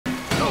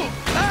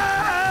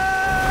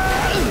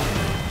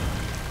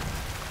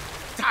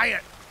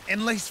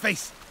And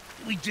Laceface,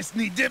 we just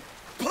need to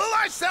pull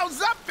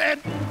ourselves up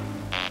and...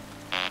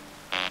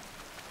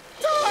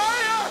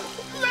 Tire!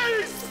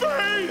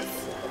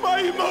 Laceface!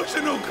 My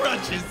emotional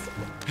crutches!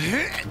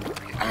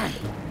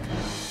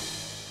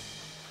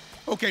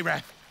 Okay,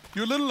 Raph,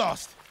 you're a little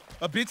lost,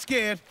 a bit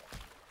scared,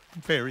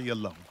 very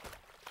alone.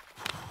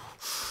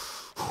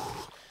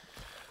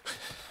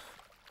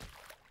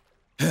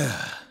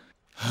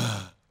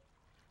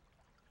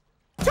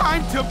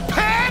 Time to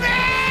panic!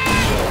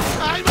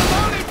 I'm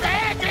alone and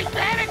panicking!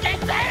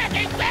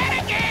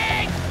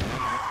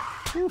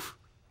 Oof.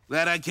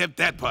 Glad I kept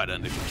that part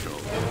under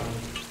control.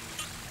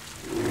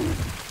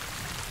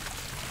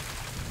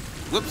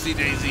 Whoopsie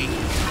daisy.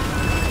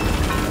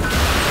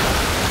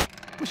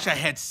 Wish I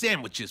had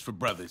sandwiches for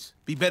brothers.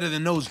 Be better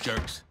than those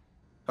jerks.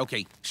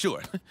 Okay,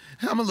 sure.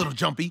 I'm a little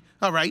jumpy,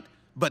 all right.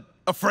 But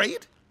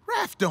afraid?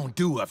 Raph don't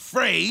do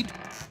afraid.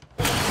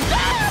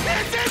 Ah,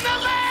 it's in the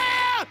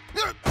lab!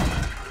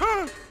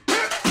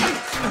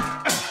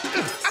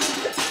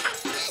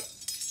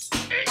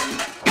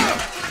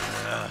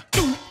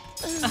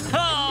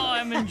 Oh,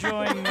 I'm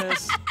enjoying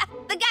this.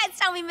 The guys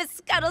tell me Miss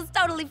Scuttles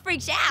totally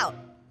freaks you out.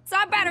 So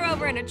I brought her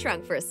over in a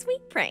trunk for a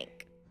sweet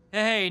prank.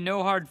 Hey,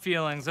 no hard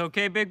feelings,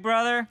 okay, big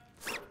brother?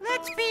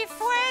 Let's be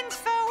friends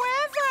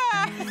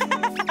forever!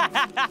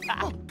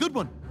 Oh, good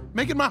one.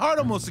 Making my heart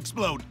almost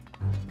explode.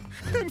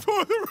 And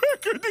for the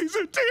record, these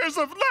are tears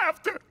of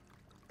laughter.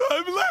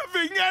 I'm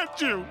laughing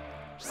at you.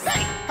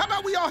 Hey, how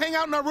about we all hang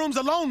out in our rooms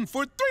alone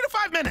for 3 to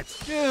 5 minutes?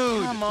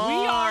 Dude, Come on.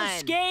 we are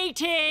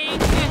skating!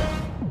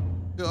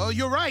 Oh,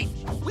 you're right.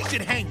 We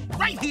should hang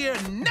right here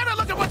and never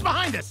look at what's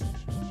behind us.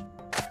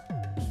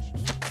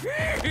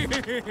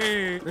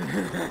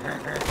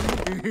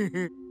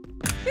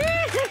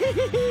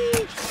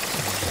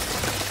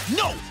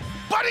 No,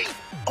 buddy!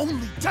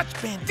 Only touch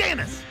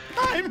bandanas!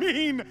 I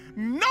mean,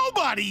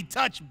 nobody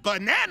touch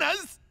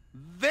bananas!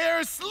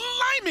 They're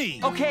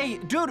slimy! Okay,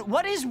 dude,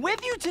 what is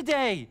with you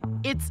today?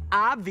 It's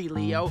obvi,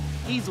 Leo.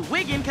 He's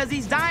wigging because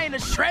he's dying to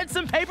shred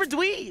some paper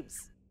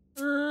dweebs.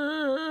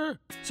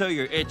 So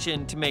you're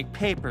itching to make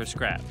paper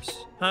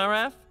scraps, huh,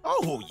 Raph?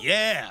 Oh,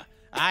 yeah.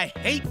 I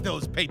hate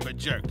those paper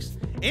jerks.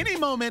 Any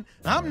moment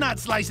I'm not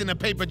slicing a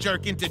paper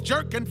jerk into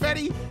jerk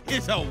confetti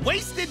is a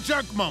wasted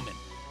jerk moment.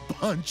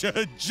 Bunch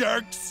of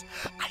jerks.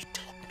 I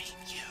don't mean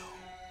you.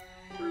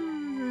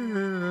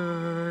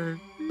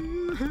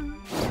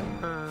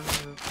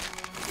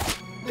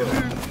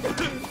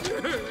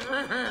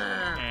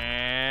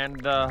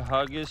 And the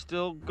hug is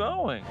still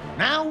going.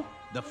 Now,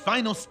 the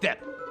final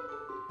step.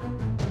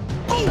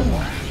 Ooh!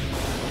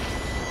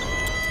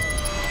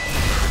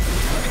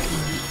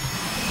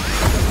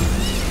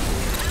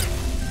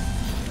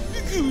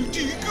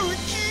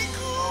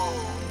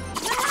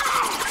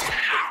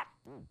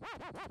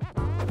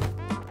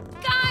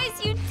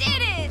 Guys, you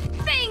did it!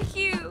 Thank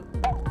you!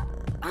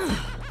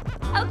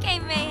 Okay,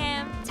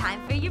 Mayhem,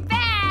 time for your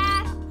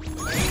bath.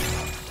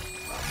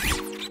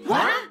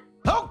 What?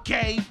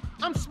 Okay,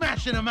 I'm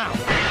smashing them out.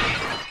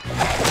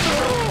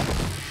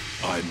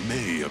 I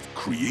may have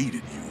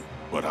created you,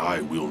 but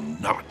I will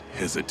not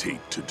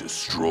hesitate to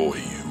destroy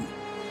you.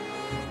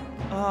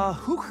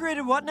 Who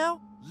created what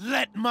now?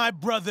 Let my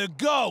brother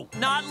go.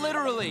 Not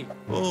literally.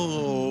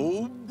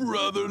 Oh,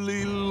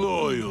 brotherly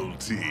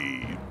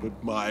loyalty.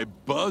 But my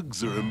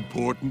bugs are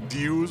important to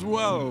you as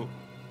well.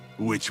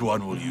 Which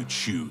one will you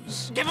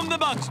choose? Give him the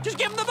bugs. Just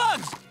give him the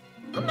bugs.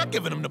 I'm not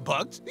giving him the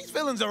bugs. These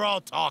villains are all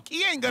talk.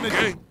 He ain't gonna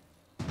do...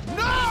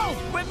 No!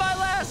 With my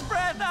last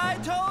breath, I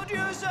told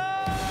you so.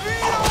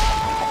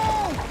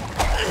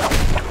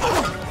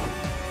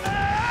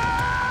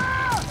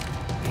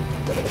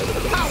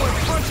 Power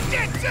push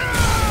Getsu!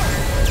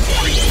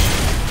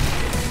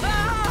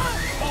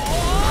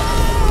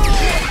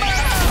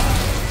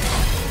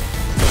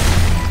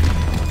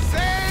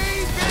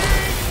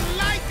 Saving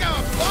like a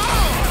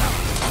boss!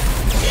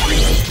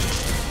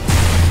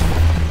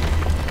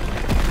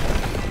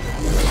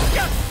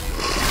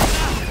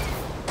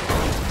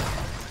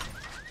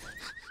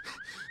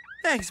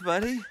 Thanks,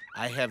 buddy.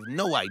 I have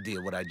no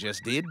idea what I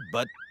just did,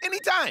 but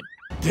anytime.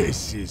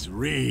 This is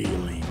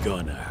really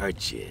gonna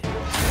hurt you.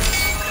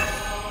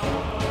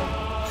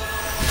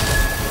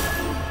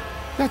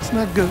 That's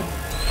not good.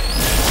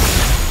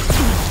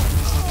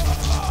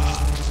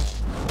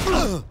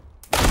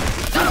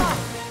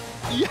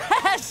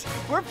 Yes!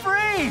 We're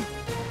free!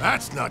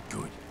 That's not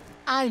good.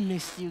 I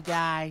missed you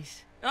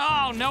guys.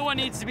 Oh, no one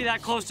needs to be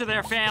that close to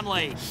their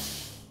family.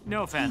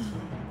 No offense.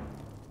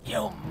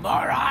 You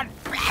moron!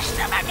 Blast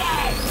him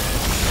again!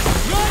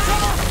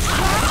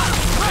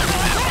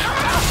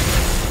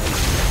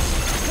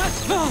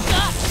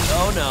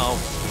 Oh, no.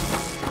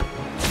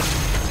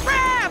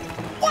 Raph!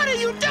 What are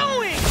you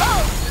doing?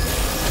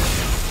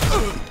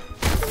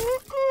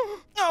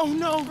 Oh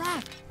no,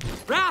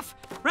 Raph!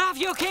 Raph,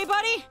 you okay,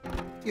 buddy?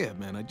 Yeah,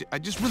 man, I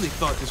just really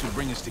thought this would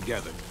bring us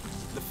together.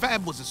 The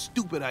fab was a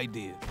stupid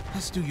idea.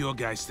 Let's do your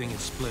guys' thing and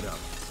split up.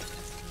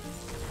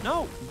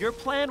 No, your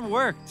plan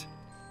worked.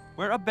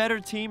 We're a better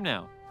team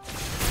now.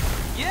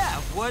 Yeah,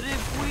 what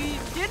if we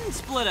didn't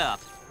split up?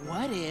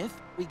 What if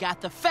We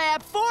got the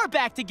Fab Four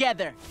back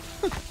together.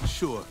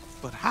 Sure,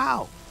 but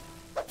how?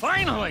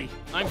 Finally,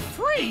 I'm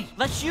free.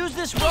 Let's use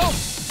this rope.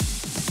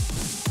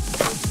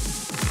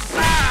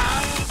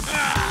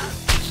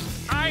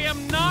 I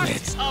am not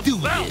a Do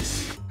belt.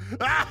 this.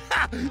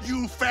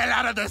 You fell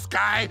out of the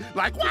sky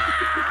like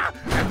wah!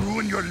 And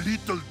ruined your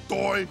little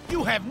toy.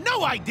 You have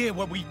no idea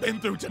what we've been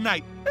through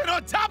tonight. And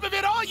on top of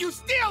it all, you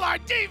steal our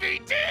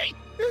DVD!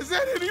 Is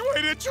that any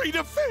way to treat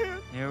a fan?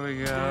 Here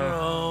we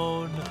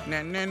go.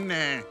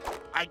 Nah.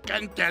 I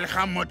can't tell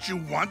how much you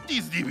want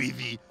this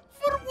DVD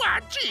for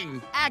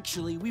watching.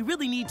 Actually, we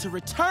really need to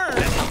return.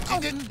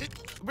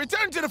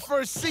 Return to the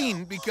first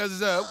scene because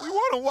we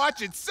want to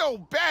watch it so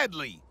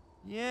badly.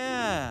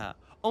 Yeah.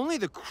 Only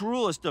the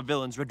cruelest of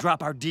villains would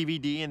drop our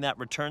DVD in that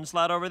return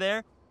slot over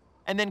there,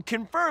 and then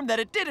confirm that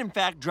it did in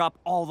fact drop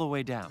all the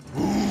way down.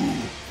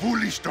 Ooh,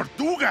 foolish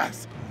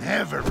tortugas.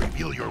 Never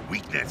reveal your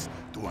weakness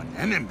to an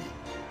enemy.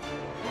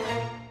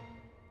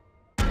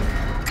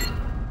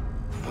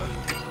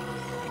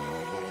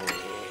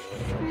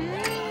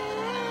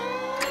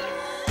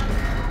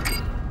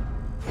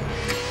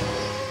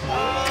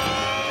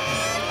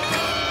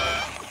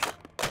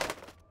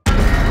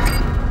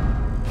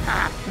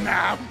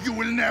 Now, you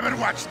will never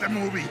watch the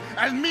movie.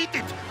 Admit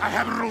it. I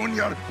have ruined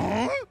your...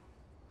 Huh?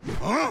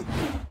 Huh?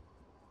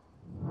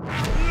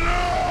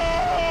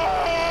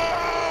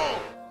 No!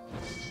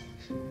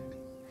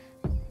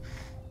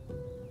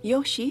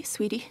 Yoshi,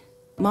 sweetie,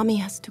 Mommy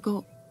has to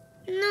go.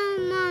 No,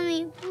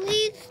 Mommy,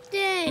 please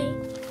stay.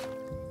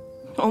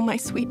 Oh, my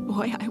sweet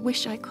boy, I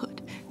wish I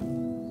could.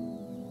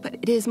 But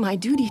it is my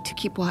duty to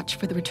keep watch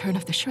for the return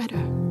of the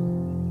Shredder.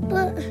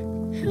 But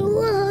who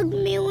will hug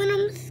me when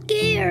I'm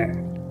scared?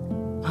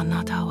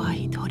 Anata wa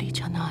hitori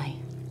janai.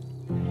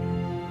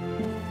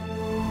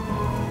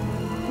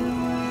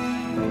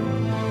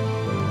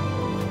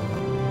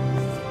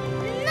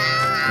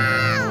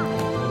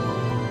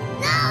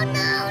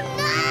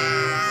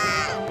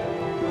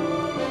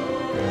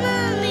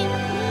 Mommy,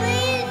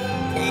 please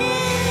stay.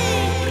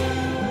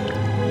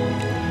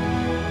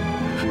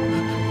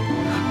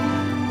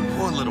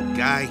 Poor little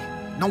guy.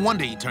 No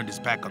wonder he turned his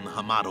back on the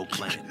Hamato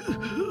clan.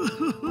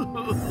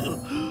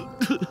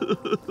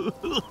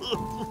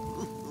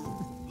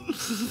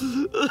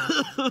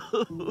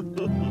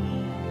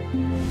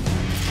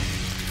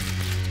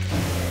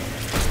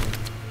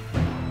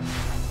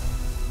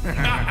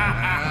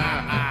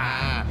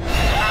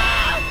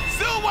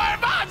 Sewer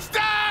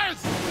monsters!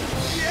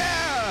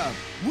 Yeah!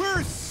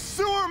 We're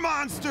sewer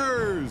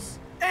monsters!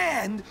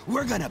 And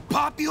we're gonna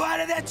pop you out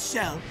of that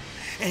shell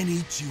and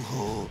eat you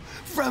whole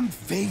from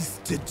face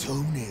to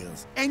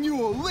toenails. And you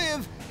will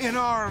live in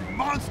our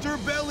monster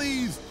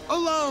bellies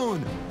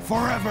alone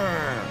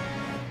forever.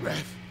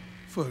 Raph,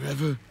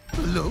 forever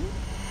alone?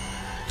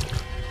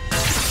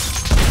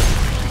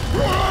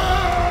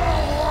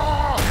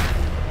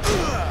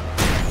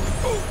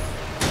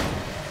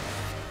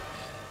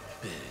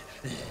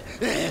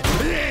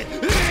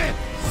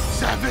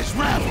 Savage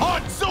Raph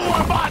hunt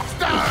sewer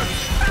monsters!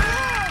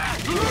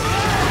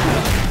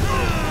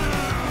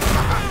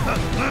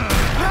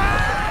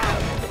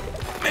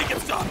 Make him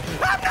stop!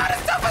 I'm not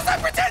as tough as I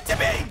pretend to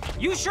be!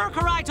 You sure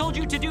Karai told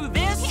you to do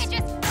this? Can't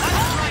just...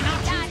 Try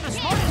not to choose the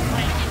smartest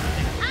plan.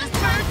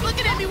 Bird's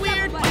looking at me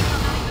weird.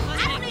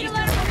 I don't need to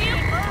learn from you.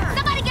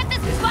 Somebody get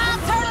this wild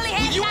turtley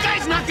head. Will you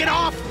guys knock it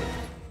off?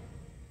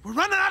 We're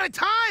running out of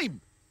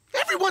time.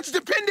 Everyone's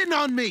dependent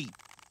on me.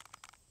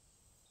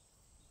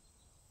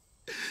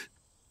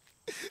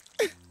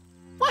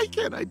 Why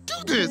can't I do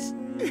this?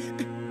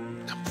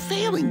 I'm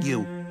failing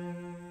you.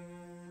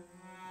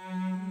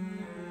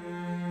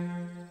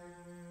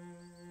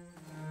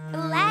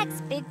 Relax,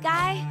 big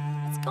guy.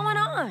 What's going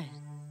on?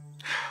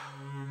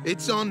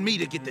 It's on me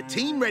to get the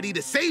team ready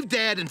to save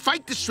Dad and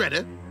fight the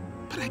Shredder,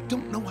 but I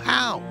don't know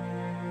how.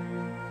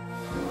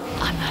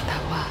 Anata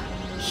wa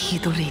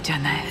hitori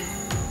janai.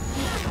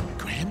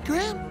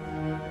 Gram?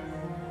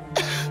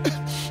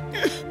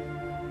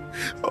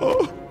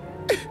 Oh.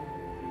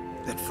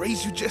 That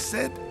phrase you just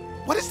said?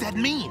 What does that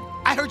mean?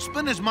 I heard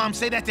Splinter's mom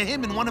say that to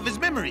him in one of his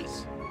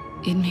memories.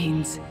 It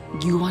means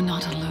you are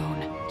not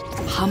alone.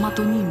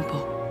 Hamato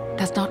Nimpo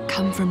does not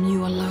come from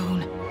you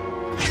alone.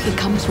 It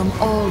comes from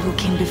all who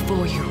came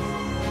before you,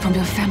 from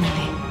your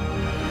family.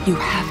 You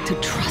have to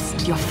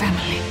trust your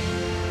family.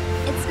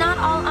 It's not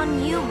all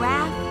on you,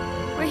 Raph.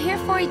 We're here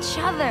for each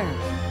other.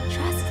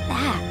 Trust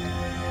that.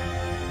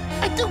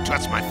 I do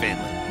trust my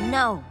family.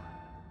 No.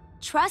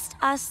 Trust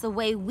us the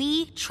way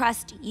we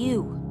trust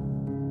you.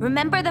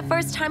 Remember the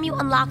first time you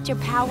unlocked your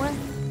power?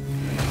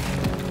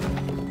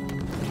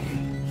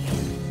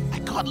 I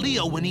caught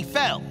Leo when he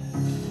fell.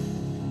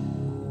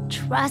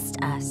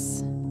 Trust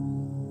us.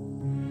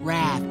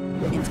 Raph,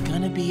 it's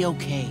gonna be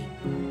okay.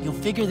 You'll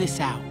figure this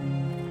out.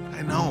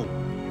 I know,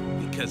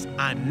 because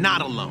I'm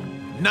not alone.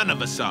 None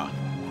of us are.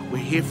 We're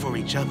here for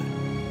each other.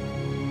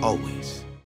 Always.